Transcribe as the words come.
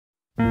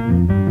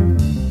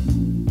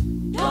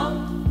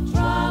Don't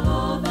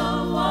trouble the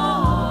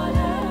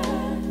water.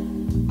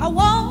 I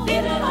won't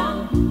give it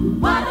up.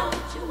 Why don't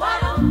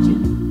you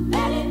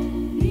let it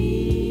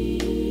be?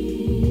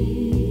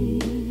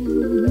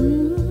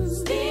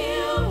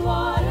 Still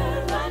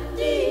water run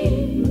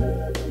deep.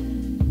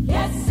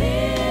 Yes,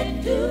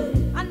 it do.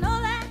 I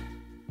know that.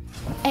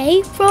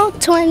 April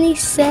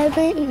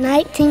 27,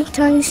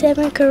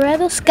 1927,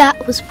 Coretta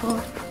Scott was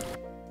born.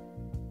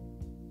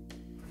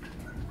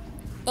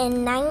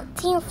 In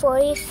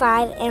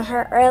 1945, in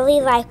her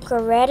early life,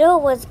 Coretta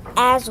was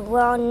as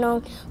well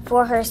known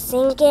for her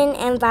singing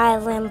and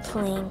violin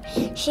playing.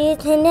 She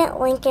attended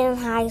Lincoln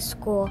High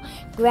School,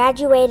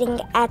 graduating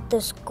at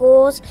the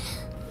school's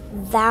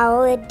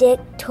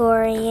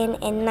valedictorian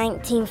in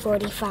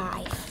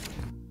 1945.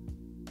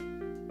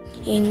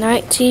 In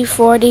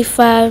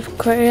 1945,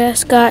 Coretta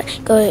Scott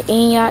go to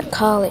Antioch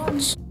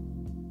College.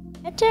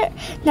 In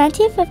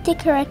 1950,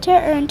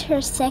 Coretta earned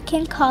her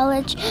second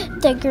college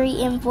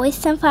degree in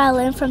voice and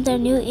violin from the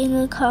New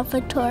England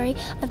Conservatory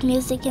of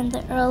Music in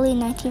the early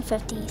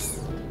 1950s.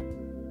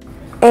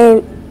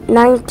 In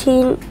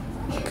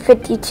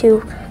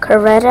 1952,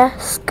 Coretta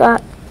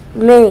Scott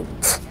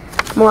met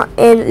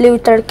Martin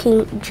Luther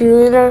King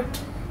Jr.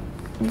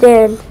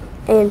 Then,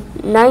 in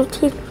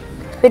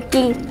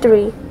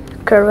 1953,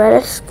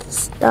 Coretta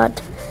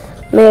Scott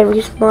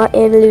marries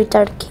Martin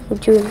Luther King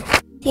Jr.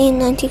 In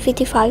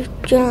 1955,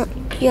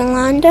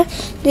 Yolanda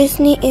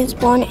Disney is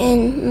born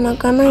in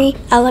Montgomery,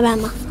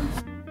 Alabama.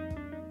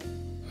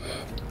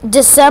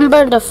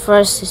 December the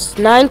 1st is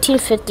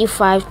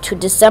 1955 to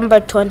December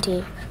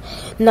 20th,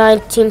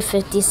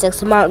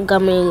 1956,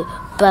 Montgomery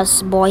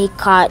bus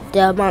boycott.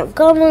 The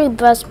Montgomery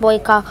bus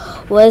boycott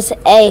was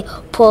a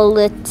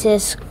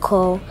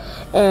political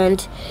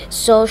and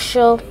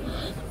social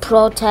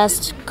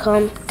protest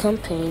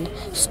campaign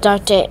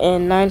started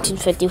in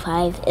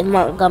 1955 in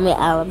Montgomery,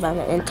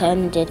 Alabama,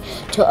 intended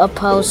to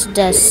oppose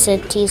the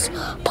city's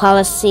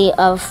policy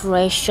of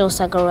racial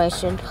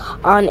segregation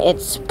on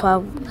its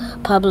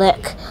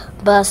public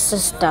bus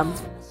system.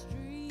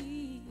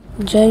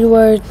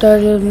 January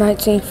 30th,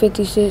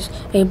 1956,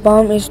 a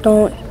bomb is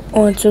thrown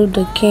onto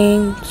the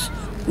King's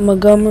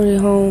Montgomery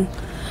home.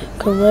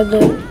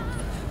 Coretta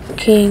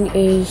King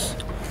is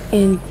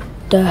in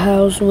the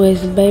house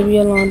with baby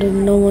Yolanda.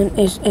 No one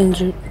is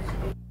injured.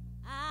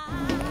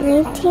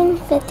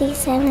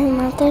 1957,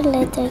 Martin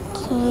Luther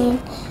King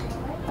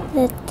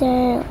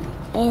III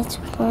is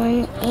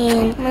born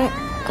in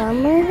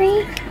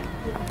Montgomery.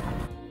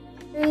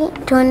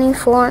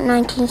 24,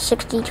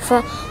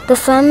 1965,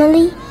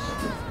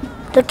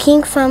 the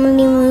King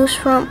family moves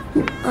from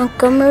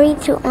Montgomery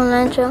to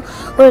Orlando,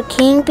 where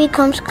King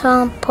becomes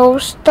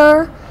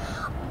composer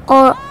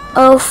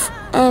of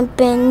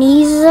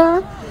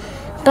Ebenezer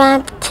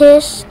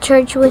Baptist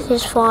Church with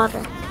his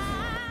father.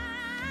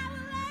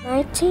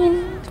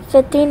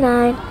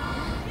 1959,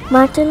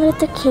 Martin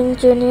Luther King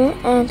Jr.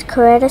 and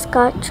Coretta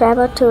Scott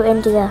traveled to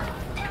India.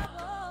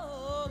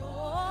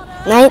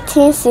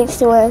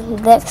 1961,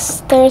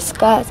 Dexter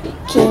Scott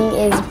King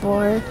is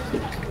born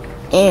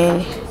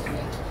in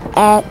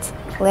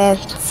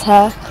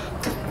Atlanta.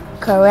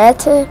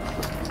 Coretta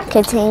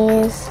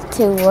continues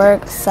to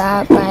work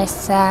side by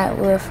side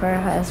with her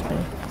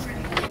husband.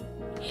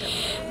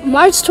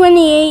 March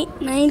 28,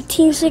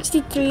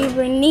 1963,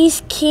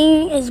 Bernice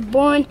King is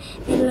born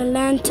in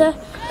Atlanta.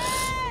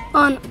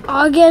 On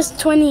August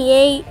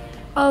 28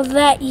 of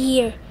that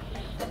year,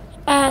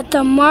 at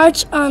the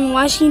March on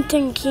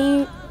Washington,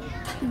 King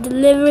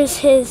delivers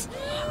his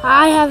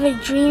I Have a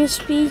Dream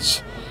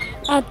speech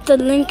at the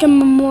Lincoln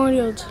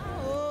Memorial.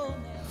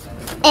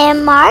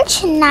 In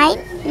March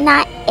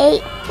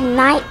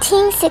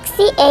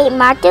 1968,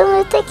 Martin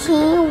Luther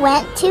King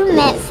went to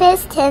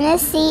Memphis,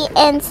 Tennessee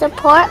in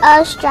support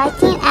of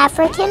striking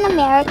African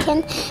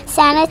American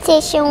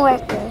sanitation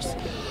workers.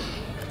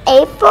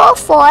 April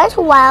 4th,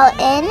 while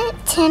in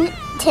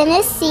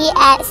Tennessee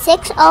at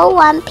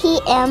 6:01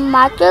 p.m.,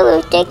 Martin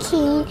Luther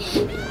King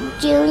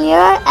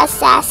Jr.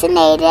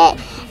 assassinated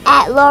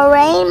at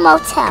Lorraine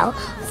Motel.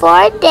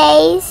 4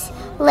 days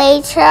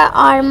later,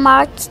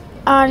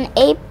 on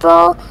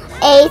April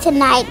 8,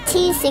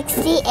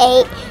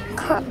 1968,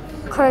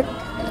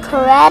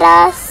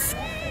 Coretta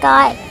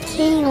Scott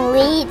King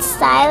leads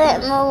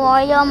silent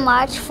memorial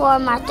march for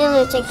Martin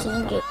Luther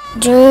King Jr.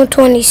 June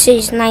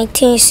 26,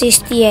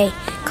 1968,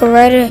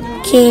 Coretta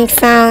King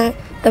found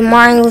the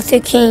Martin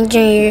Luther King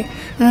Jr.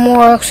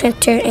 Memorial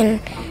Center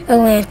in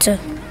Atlanta.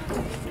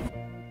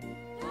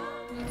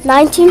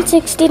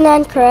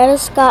 1969, Coretta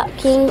Scott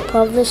King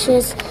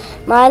publishes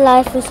My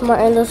Life with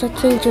Martin Luther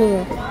King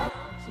Jr.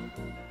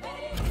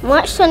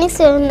 March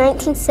 27,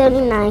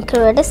 1979,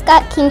 Coretta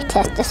Scott King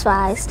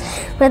testifies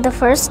for the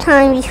first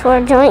time before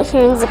joint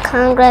hearings of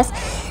Congress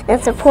in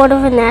support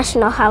of a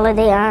national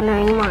holiday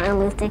honoring Martin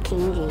Luther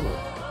King Jr.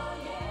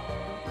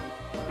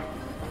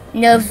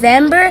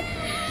 November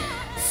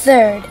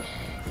 3rd,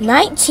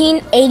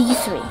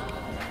 1983,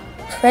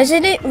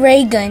 President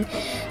Reagan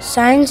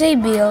signs a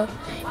bill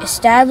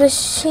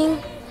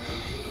establishing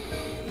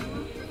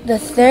the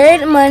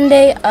third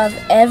Monday of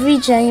every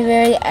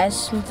January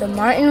as the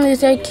Martin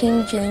Luther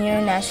King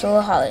Jr.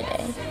 National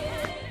Holiday.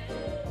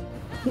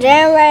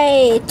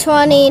 January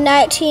 20,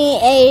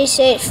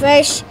 1986,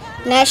 first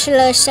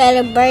national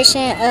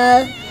celebration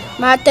of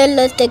Martin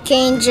Luther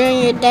King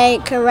Jr. Day.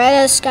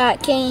 Coretta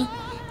Scott King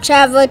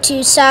traveled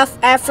to South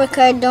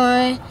Africa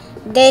during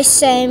this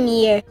same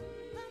year.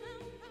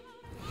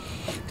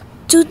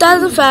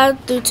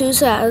 2005 through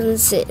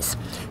 2006.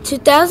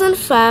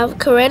 2005,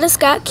 Coretta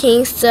Scott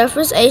King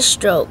suffers a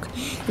stroke.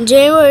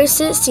 January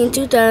 16,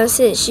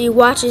 2006, she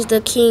watches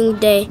the King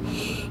Day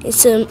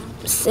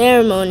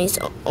ceremonies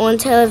on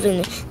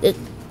television. The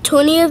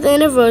 20th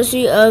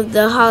anniversary of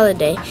the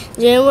holiday.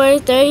 January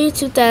 30,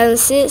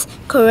 2006,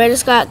 Coretta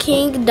Scott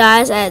King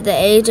dies at the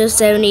age of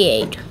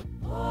 78.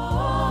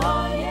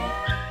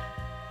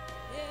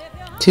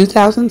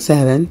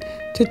 2007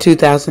 to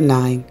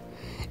 2009.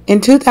 In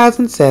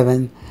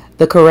 2007,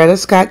 the Coretta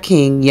Scott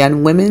King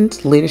Young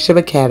Women's Leadership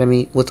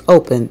Academy was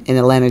opened in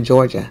Atlanta,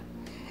 Georgia.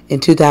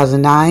 In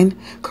 2009,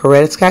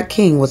 Coretta Scott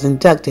King was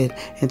inducted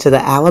into the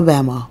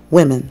Alabama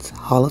Women's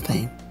Hall of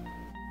Fame.